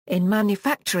In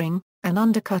manufacturing, an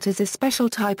undercut is a special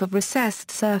type of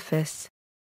recessed surface.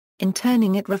 In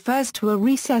turning, it refers to a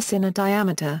recess in a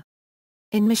diameter.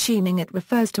 In machining, it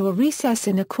refers to a recess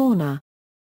in a corner.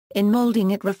 In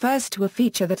molding, it refers to a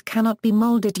feature that cannot be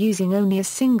molded using only a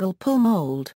single pull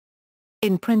mold.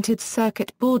 In printed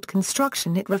circuit board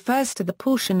construction, it refers to the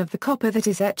portion of the copper that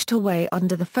is etched away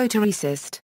under the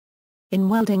photoresist. In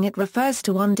welding, it refers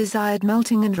to undesired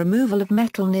melting and removal of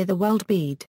metal near the weld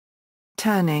bead.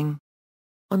 Turning.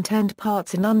 Unturned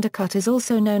parts in undercut is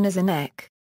also known as a neck.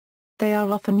 They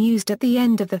are often used at the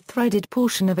end of the threaded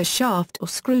portion of a shaft or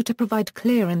screw to provide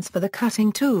clearance for the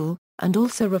cutting tool, and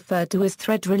also referred to as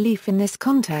thread relief in this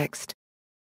context.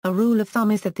 A rule of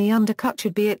thumb is that the undercut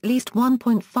should be at least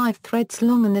 1.5 threads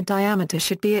long and the diameter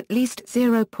should be at least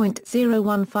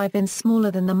 0.015 inches smaller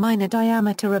than the minor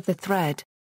diameter of the thread.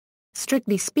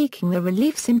 Strictly speaking, the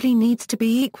relief simply needs to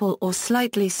be equal or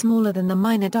slightly smaller than the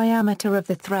minor diameter of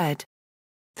the thread.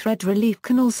 Thread relief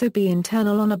can also be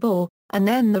internal on a bore, and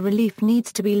then the relief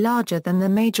needs to be larger than the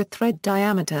major thread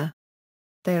diameter.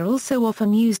 They are also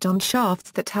often used on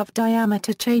shafts that have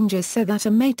diameter changes so that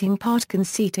a mating part can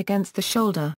seat against the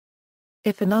shoulder.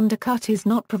 If an undercut is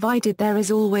not provided, there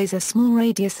is always a small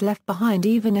radius left behind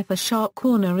even if a sharp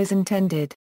corner is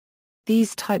intended.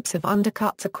 These types of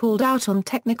undercuts are called out on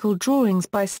technical drawings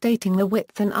by stating the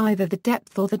width and either the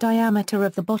depth or the diameter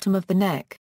of the bottom of the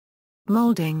neck.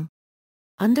 Molding.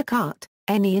 Undercut,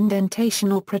 any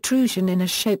indentation or protrusion in a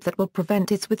shape that will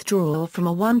prevent its withdrawal from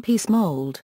a one-piece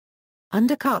mold.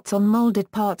 Undercuts on molded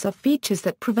parts are features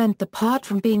that prevent the part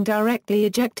from being directly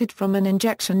ejected from an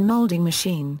injection molding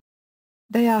machine.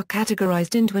 They are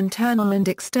categorized into internal and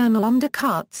external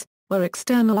undercuts, where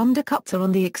external undercuts are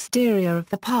on the exterior of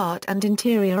the part and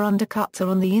interior undercuts are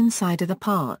on the inside of the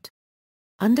part.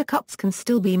 Undercuts can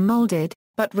still be molded,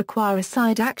 but require a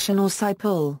side action or side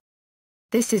pull.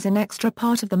 This is an extra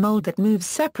part of the mold that moves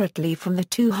separately from the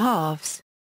two halves.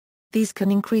 These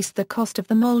can increase the cost of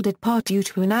the molded part due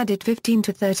to an added 15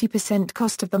 to 30%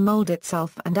 cost of the mold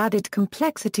itself and added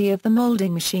complexity of the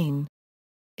molding machine.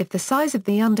 If the size of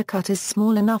the undercut is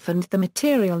small enough and the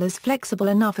material is flexible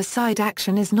enough, a side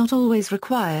action is not always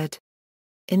required.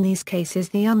 In these cases,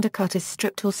 the undercut is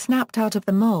stripped or snapped out of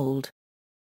the mold.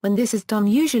 When this is done,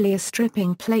 usually a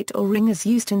stripping plate or ring is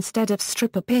used instead of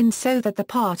stripper pins so that the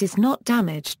part is not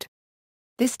damaged.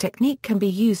 This technique can be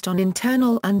used on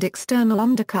internal and external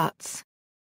undercuts.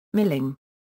 Milling.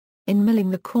 In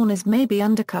milling, the corners may be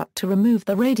undercut to remove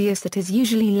the radius that is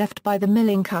usually left by the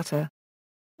milling cutter.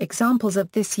 Examples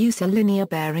of this use are linear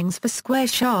bearings for square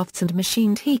shafts and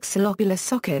machined hexalocular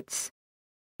sockets.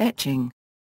 Etching.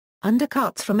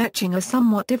 Undercuts from etching are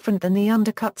somewhat different than the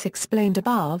undercuts explained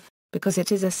above, because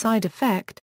it is a side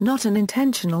effect, not an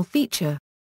intentional feature.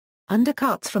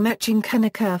 Undercuts from etching can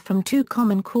occur from two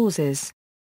common causes.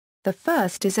 The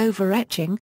first is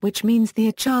over-etching, which means the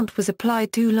etchant was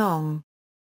applied too long.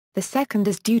 The second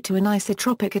is due to an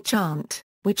isotropic etchant,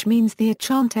 which means the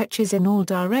etchant etches in all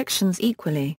directions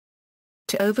equally.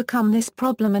 To overcome this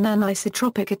problem, an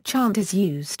anisotropic etchant is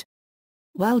used.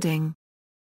 Welding.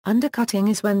 Undercutting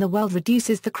is when the weld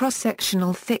reduces the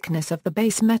cross-sectional thickness of the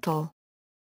base metal.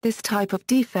 This type of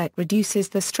defect reduces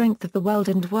the strength of the weld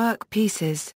and work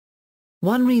pieces.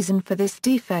 One reason for this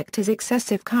defect is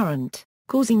excessive current,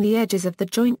 causing the edges of the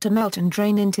joint to melt and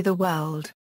drain into the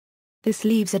weld. This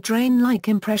leaves a drain-like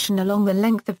impression along the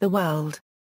length of the weld.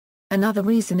 Another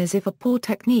reason is if a poor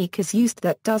technique is used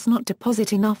that does not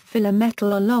deposit enough filler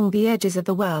metal along the edges of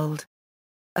the weld.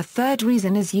 A third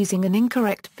reason is using an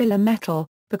incorrect filler metal,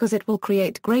 because it will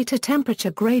create greater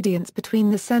temperature gradients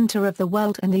between the center of the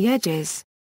weld and the edges.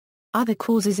 Other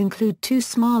causes include too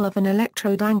small of an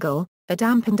electrode angle, a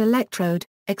dampened electrode,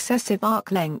 excessive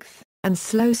arc length, and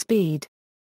slow speed.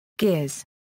 Gears.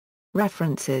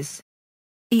 References.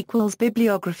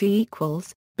 Bibliography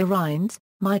Berines,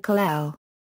 Michael L.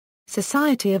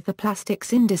 Society of the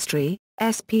Plastics Industry,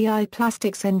 SPI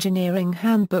Plastics Engineering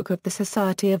Handbook of the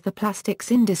Society of the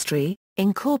Plastics Industry,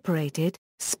 Incorporated,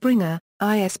 Springer,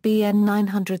 ISBN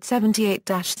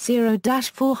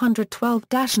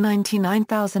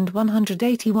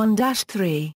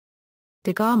 978-0-412-99181-3.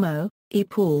 DeGarmo, E.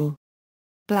 Paul.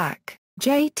 Black,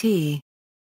 J.T.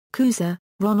 Cusa,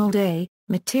 Ronald A.,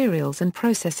 Materials and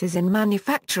Processes in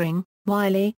Manufacturing,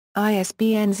 Wiley,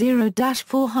 ISBN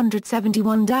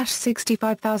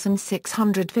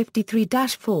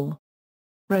 0-471-65653-4.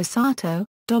 Rosato,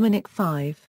 Dominic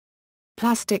 5.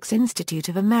 Plastics Institute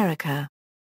of America.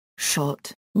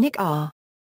 Schott, Nick R.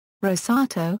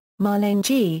 Rosato, Marlene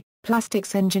G.,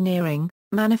 Plastics Engineering,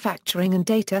 Manufacturing and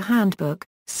Data Handbook,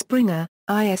 Springer,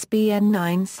 ISBN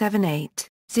 978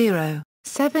 0.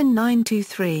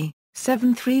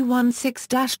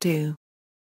 7923-7316-2.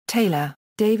 Taylor,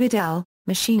 David L.,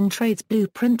 Machine Trades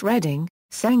Blueprint Reading,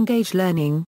 Cengage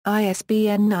Learning,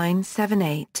 ISBN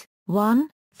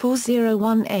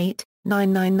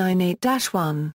 978-1-4018-9998-1.